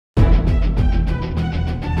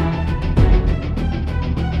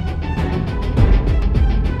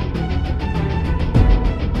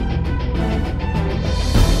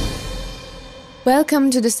Welcome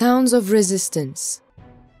to the Sounds of Resistance.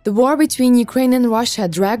 The war between Ukraine and Russia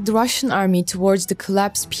dragged the Russian army towards the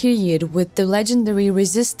collapse period with the legendary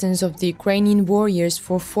resistance of the Ukrainian warriors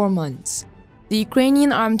for 4 months. The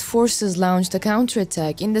Ukrainian armed forces launched a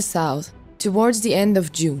counterattack in the south towards the end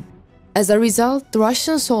of June. As a result, the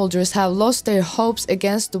Russian soldiers have lost their hopes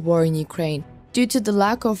against the war in Ukraine due to the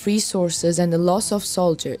lack of resources and the loss of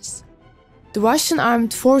soldiers. The Russian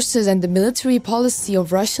armed forces and the military policy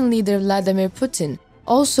of Russian leader Vladimir Putin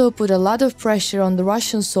also put a lot of pressure on the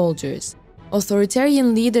Russian soldiers.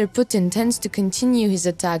 Authoritarian leader Putin tends to continue his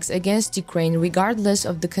attacks against Ukraine regardless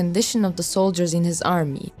of the condition of the soldiers in his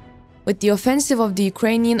army. With the offensive of the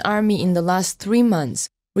Ukrainian army in the last 3 months,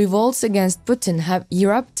 revolts against Putin have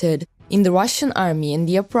erupted in the Russian army and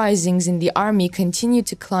the uprisings in the army continue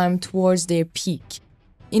to climb towards their peak.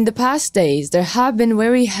 In the past days, there have been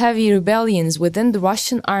very heavy rebellions within the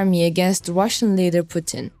Russian army against the Russian leader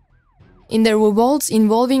Putin. In the revolts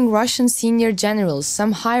involving Russian senior generals,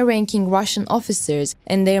 some high-ranking Russian officers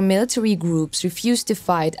and their military groups refused to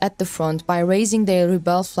fight at the front by raising their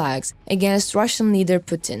rebel flags against Russian leader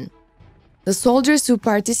Putin. The soldiers who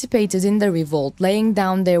participated in the revolt, laying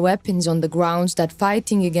down their weapons on the grounds that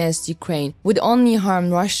fighting against Ukraine would only harm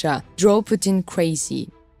Russia, drove Putin crazy.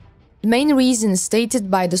 The main reasons stated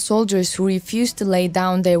by the soldiers who refused to lay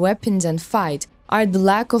down their weapons and fight are the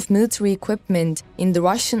lack of military equipment in the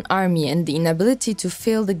Russian army and the inability to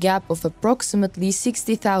fill the gap of approximately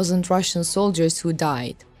 60,000 Russian soldiers who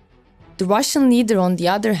died. The Russian leader, on the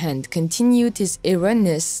other hand, continued his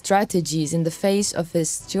erroneous strategies in the face of his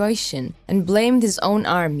situation and blamed his own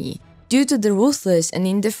army. Due to the ruthless and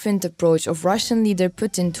indifferent approach of Russian leader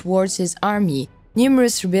Putin towards his army,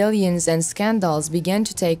 numerous rebellions and scandals began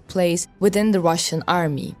to take place within the Russian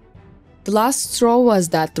army. The last straw was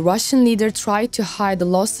that the Russian leader tried to hide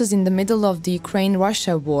the losses in the middle of the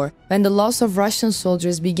Ukraine-Russia war when the loss of Russian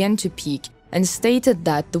soldiers began to peak and stated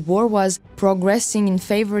that the war was progressing in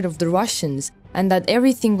favor of the Russians and that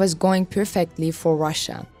everything was going perfectly for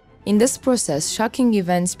Russia. In this process, shocking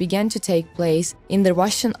events began to take place in the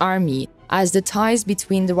Russian army as the ties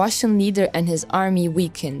between the Russian leader and his army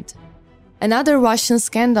weakened. Another Russian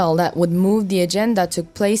scandal that would move the agenda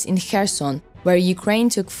took place in Kherson, where Ukraine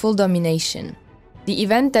took full domination. The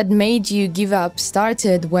event that made you give up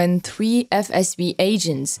started when 3 FSB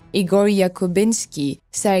agents, Igor Yakubinsky,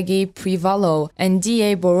 Sergei Privalov, and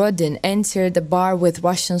D.A. Borodin entered the bar with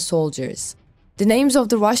Russian soldiers. The names of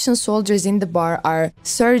the Russian soldiers in the bar are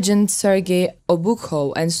Sergeant Sergei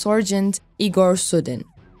Obukhov and Sergeant Igor Sudin.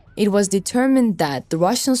 It was determined that the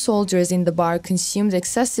Russian soldiers in the bar consumed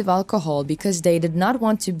excessive alcohol because they did not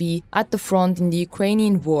want to be at the front in the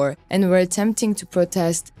Ukrainian war and were attempting to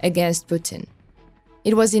protest against Putin.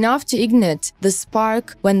 It was enough to ignite the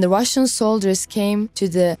spark when the Russian soldiers came to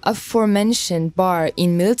the aforementioned bar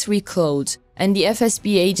in military clothes, and the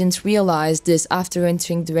FSB agents realized this after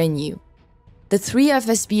entering the venue. The 3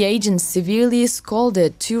 FSB agents severely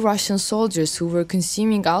scolded 2 Russian soldiers who were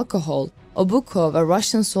consuming alcohol. Obukhov, a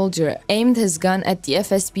Russian soldier, aimed his gun at the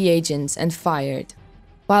FSB agents and fired.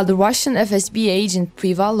 While the Russian FSB agent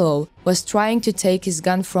Privalov was trying to take his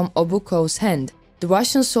gun from Obukhov's hand, the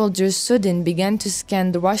Russian soldier Sudin began to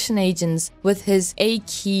scan the Russian agents with his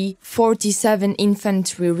AK-47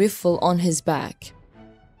 infantry rifle on his back.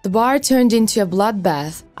 The bar turned into a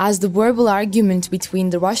bloodbath as the verbal argument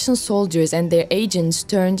between the Russian soldiers and their agents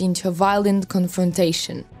turned into a violent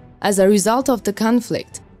confrontation. As a result of the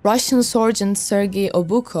conflict, Russian Sergeant Sergei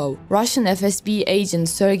Obukhov, Russian FSB agent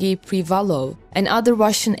Sergei Privalov, and other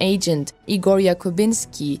Russian agent Igor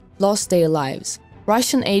Yakubinsky lost their lives.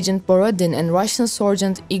 Russian agent Borodin and Russian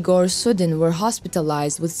Sergeant Igor Sudin were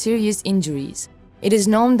hospitalized with serious injuries. It is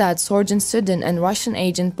known that Sergeant Sudin and Russian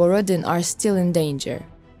agent Borodin are still in danger.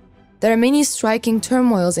 There are many striking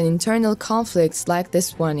turmoils and internal conflicts like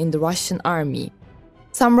this one in the Russian army.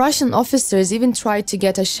 Some Russian officers even tried to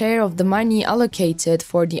get a share of the money allocated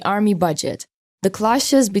for the army budget. The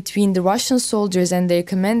clashes between the Russian soldiers and their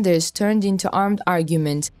commanders turned into armed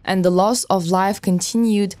argument, and the loss of life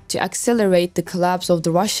continued to accelerate the collapse of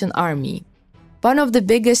the Russian army. One of the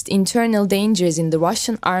biggest internal dangers in the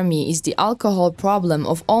Russian army is the alcohol problem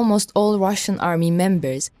of almost all Russian army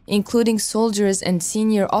members, including soldiers and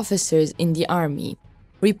senior officers in the army.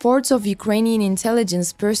 Reports of Ukrainian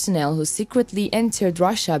intelligence personnel who secretly entered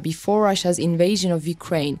Russia before Russia's invasion of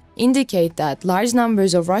Ukraine indicate that large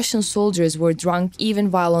numbers of Russian soldiers were drunk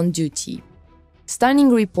even while on duty.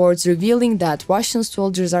 Stunning reports revealing that Russian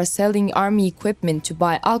soldiers are selling army equipment to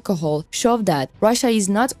buy alcohol show that Russia is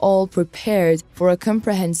not all prepared for a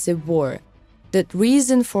comprehensive war. The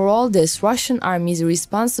reason for all this Russian army's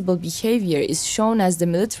irresponsible behavior is shown as the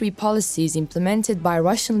military policies implemented by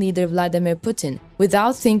Russian leader Vladimir Putin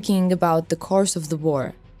without thinking about the course of the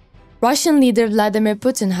war. Russian leader Vladimir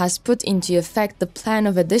Putin has put into effect the plan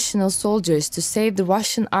of additional soldiers to save the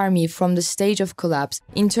Russian army from the stage of collapse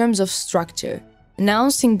in terms of structure,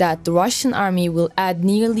 announcing that the Russian army will add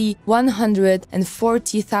nearly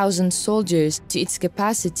 140,000 soldiers to its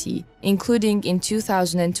capacity, including in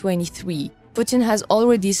 2023. Putin has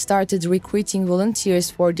already started recruiting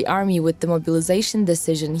volunteers for the army with the mobilization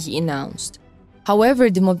decision he announced. However,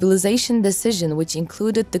 the mobilization decision, which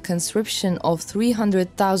included the conscription of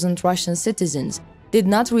 300,000 Russian citizens, did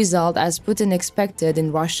not result as Putin expected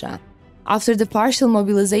in Russia. After the partial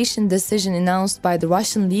mobilization decision announced by the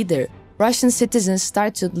Russian leader, Russian citizens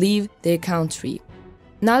started to leave their country.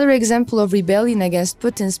 Another example of rebellion against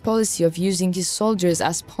Putin's policy of using his soldiers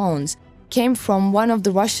as pawns came from one of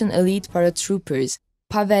the Russian elite paratroopers,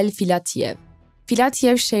 Pavel Filatyev.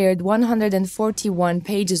 Filatyev shared 141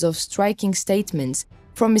 pages of striking statements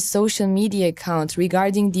from his social media account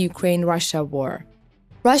regarding the Ukraine-Russia war.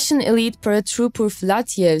 Russian elite paratrooper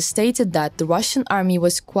Filatyev stated that the Russian army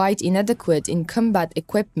was quite inadequate in combat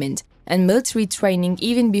equipment and military training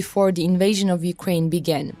even before the invasion of Ukraine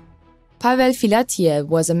began. Pavel Filatyev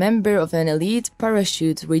was a member of an elite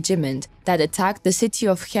parachute regiment that attacked the city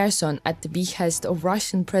of Kherson at the behest of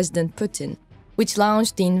Russian President Putin, which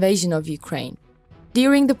launched the invasion of Ukraine.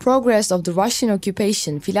 During the progress of the Russian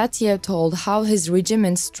occupation, Filatyev told how his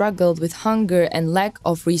regiment struggled with hunger and lack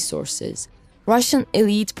of resources. Russian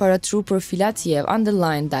elite paratrooper Filatyev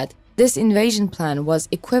underlined that this invasion plan was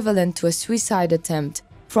equivalent to a suicide attempt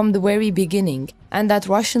from the very beginning, and that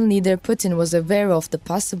Russian leader Putin was aware of the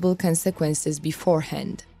possible consequences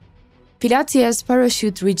beforehand. Filatyev's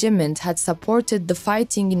parachute regiment had supported the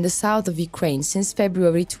fighting in the south of Ukraine since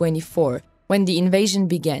February 24, when the invasion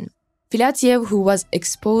began. Filatyev, who was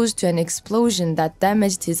exposed to an explosion that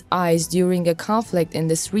damaged his eyes during a conflict in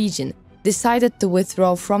this region, decided to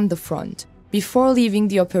withdraw from the front. Before leaving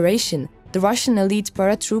the operation, the Russian elite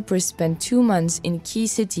paratroopers spent 2 months in key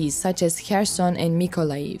cities such as Kherson and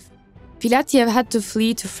Mykolaiv. Filatyev had to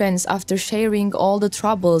flee to France after sharing all the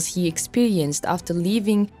troubles he experienced after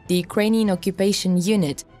leaving the Ukrainian occupation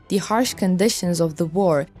unit, the harsh conditions of the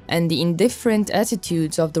war, and the indifferent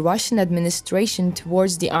attitudes of the Russian administration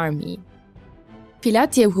towards the army.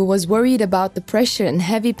 Filatyev, who was worried about the pressure and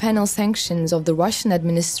heavy penal sanctions of the Russian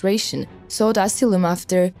administration, sought asylum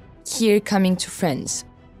after here coming to France.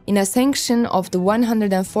 In a section of the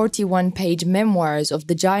 141-page memoirs of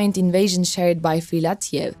the giant invasion shared by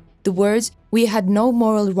Filatyev, the words, "We had no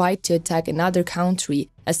moral right to attack another country,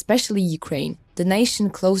 especially Ukraine, the nation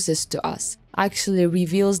closest to us," actually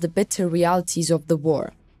reveals the bitter realities of the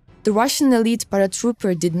war. The Russian elite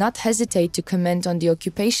paratrooper did not hesitate to comment on the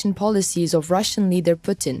occupation policies of Russian leader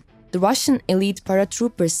Putin. The Russian elite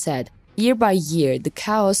paratrooper said, "Year by year, the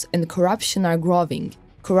chaos and corruption are growing.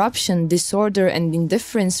 Corruption, disorder, and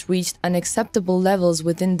indifference reached unacceptable levels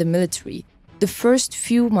within the military. The first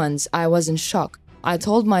few months, I was in shock. I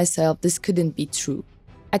told myself this couldn't be true.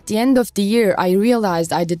 At the end of the year, I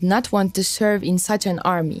realized I did not want to serve in such an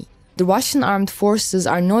army. The Russian armed forces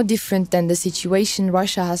are no different than the situation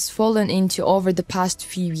Russia has fallen into over the past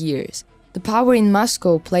few years. The power in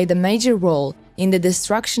Moscow played a major role in the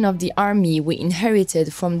destruction of the army we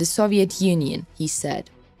inherited from the Soviet Union," he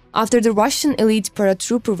said. After the Russian elite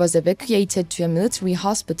paratrooper was evacuated to a military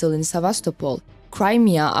hospital in Sevastopol,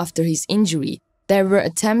 Crimea, after his injury, there were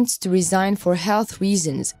attempts to resign for health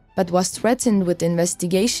reasons, but was threatened with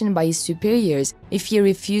investigation by his superiors if he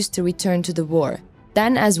refused to return to the war.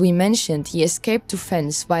 Then, as we mentioned, he escaped to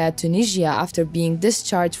France via Tunisia after being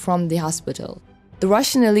discharged from the hospital. The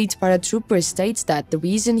Russian elite paratrooper states that the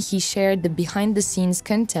reason he shared the behind-the-scenes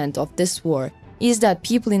content of this war is that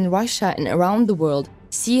people in Russia and around the world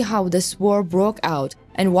see how this war broke out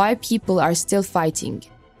and why people are still fighting,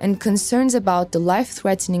 and concerns about the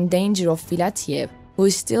life-threatening danger of Filatyev, who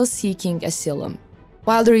is still seeking asylum.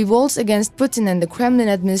 While the revolts against Putin and the Kremlin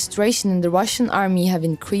administration and the Russian army have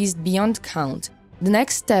increased beyond count, the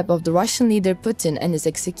next step of the Russian leader Putin and his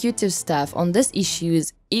executive staff on this issue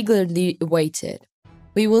is eagerly awaited.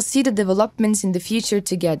 We will see the developments in the future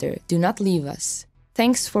together. Do not leave us.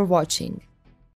 Thanks for watching.